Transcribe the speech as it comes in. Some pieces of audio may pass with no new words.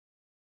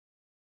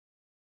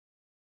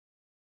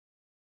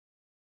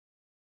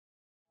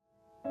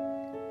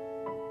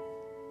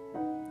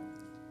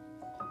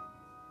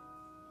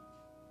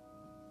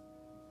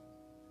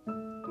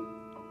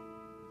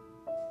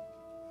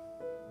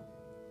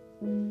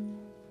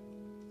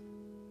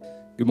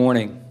Good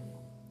morning.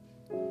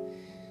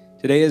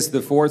 Today is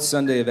the fourth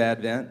Sunday of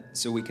Advent,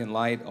 so we can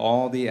light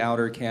all the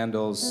outer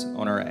candles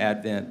on our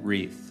Advent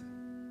wreath.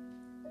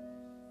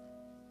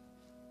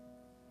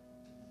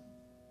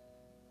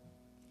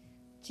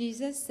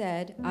 Jesus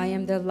said, "I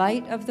am the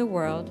light of the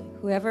world.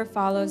 Whoever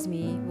follows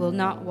me will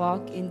not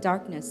walk in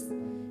darkness,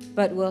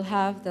 but will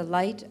have the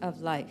light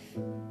of life."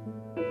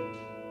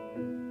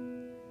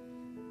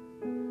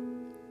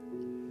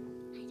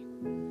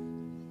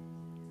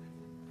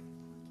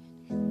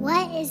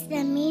 What is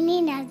the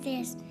meaning of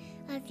these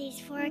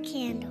four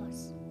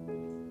candles?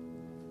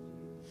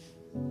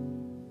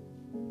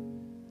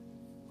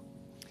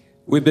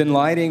 We've been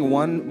lighting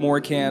one more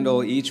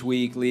candle each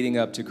week leading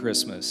up to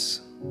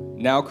Christmas.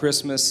 Now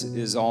Christmas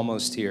is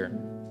almost here.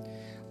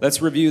 Let's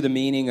review the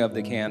meaning of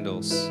the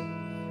candles.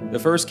 The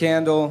first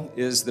candle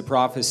is the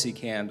prophecy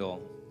candle.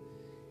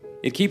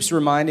 It keeps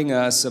reminding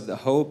us of the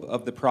hope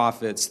of the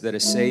prophets that a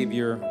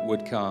Savior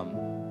would come.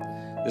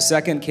 The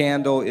second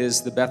candle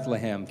is the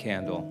Bethlehem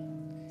candle.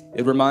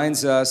 It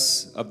reminds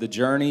us of the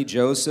journey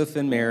Joseph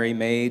and Mary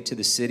made to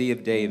the city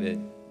of David,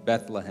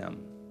 Bethlehem.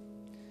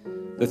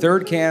 The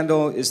third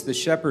candle is the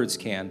shepherd's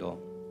candle.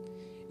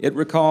 It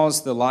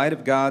recalls the light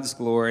of God's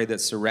glory that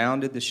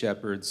surrounded the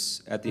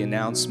shepherds at the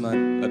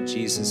announcement of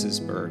Jesus'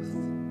 birth.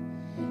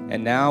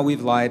 And now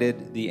we've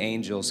lighted the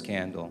angel's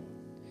candle.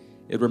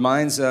 It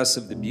reminds us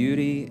of the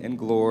beauty and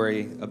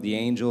glory of the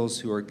angels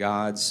who are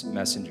God's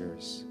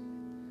messengers.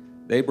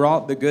 They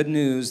brought the good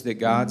news that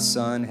God's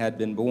Son had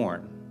been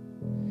born.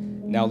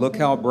 Now look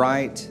how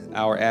bright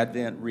our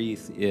Advent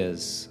wreath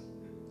is.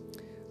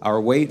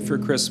 Our wait for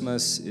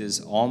Christmas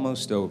is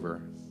almost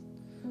over.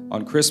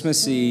 On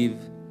Christmas Eve,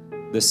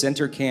 the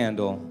center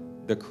candle,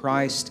 the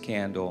Christ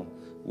candle,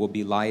 will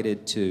be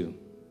lighted too.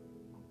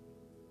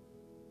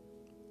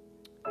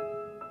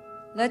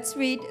 Let's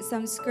read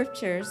some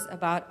scriptures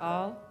about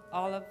all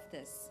of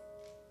this.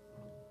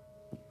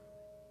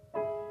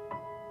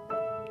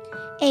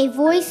 A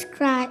voice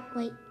cried,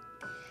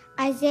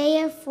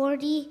 Isaiah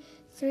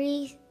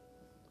 43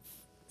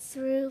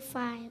 through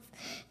 5.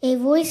 A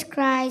voice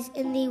cries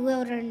in the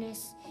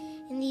wilderness,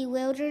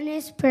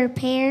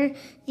 prepare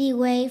the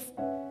way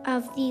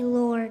of the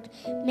Lord.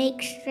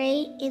 Make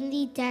straight in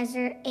the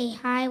desert a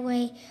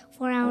highway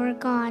for our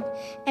God.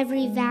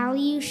 Every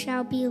valley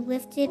shall be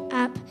lifted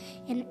up,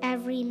 and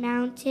every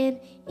mountain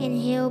and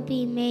hill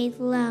be made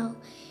low.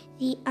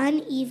 The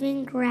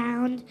uneven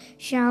ground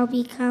shall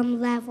become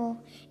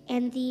level,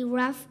 and the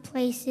rough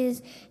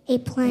places a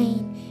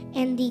plain.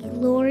 And the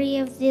glory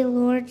of the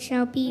Lord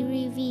shall be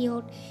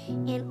revealed,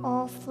 and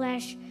all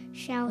flesh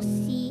shall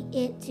see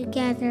it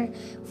together,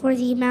 for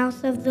the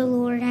mouth of the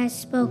Lord has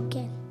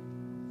spoken.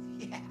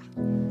 Yeah.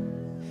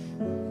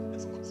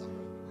 That's awesome.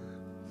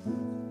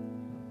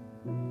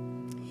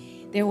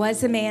 There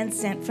was a man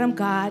sent from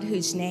God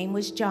whose name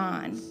was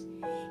John.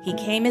 He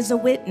came as a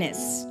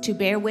witness to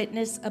bear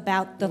witness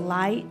about the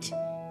light,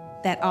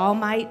 that all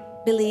might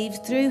believe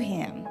through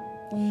him.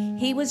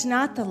 He was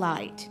not the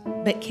light,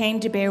 but came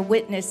to bear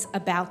witness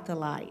about the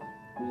light.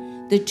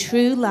 The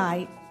true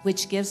light,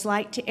 which gives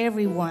light to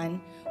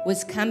everyone,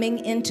 was coming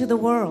into the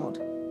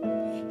world.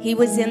 He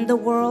was in the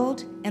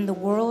world, and the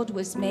world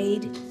was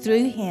made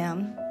through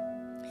him,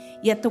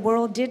 yet the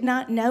world did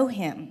not know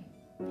him.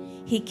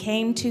 He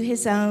came to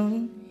his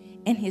own,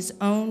 and his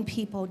own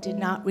people did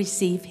not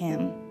receive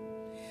him.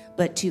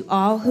 But to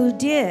all who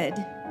did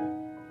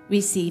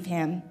receive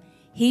him,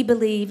 who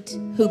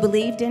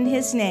believed in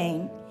his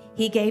name,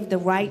 he gave the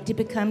right to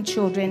become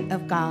children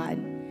of God.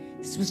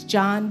 This was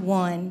John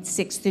 1,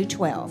 6 through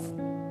 12.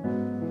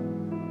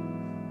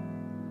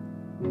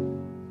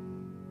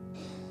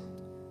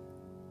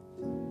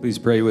 Please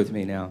pray with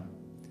me now.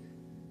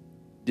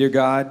 Dear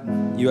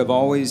God, you have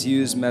always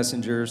used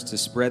messengers to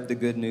spread the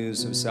good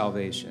news of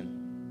salvation.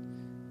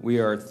 We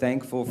are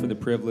thankful for the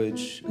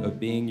privilege of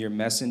being your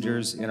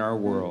messengers in our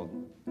world.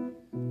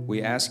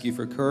 We ask you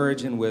for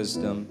courage and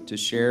wisdom to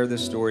share the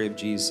story of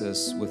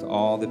Jesus with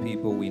all the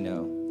people we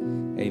know.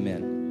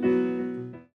 Amen.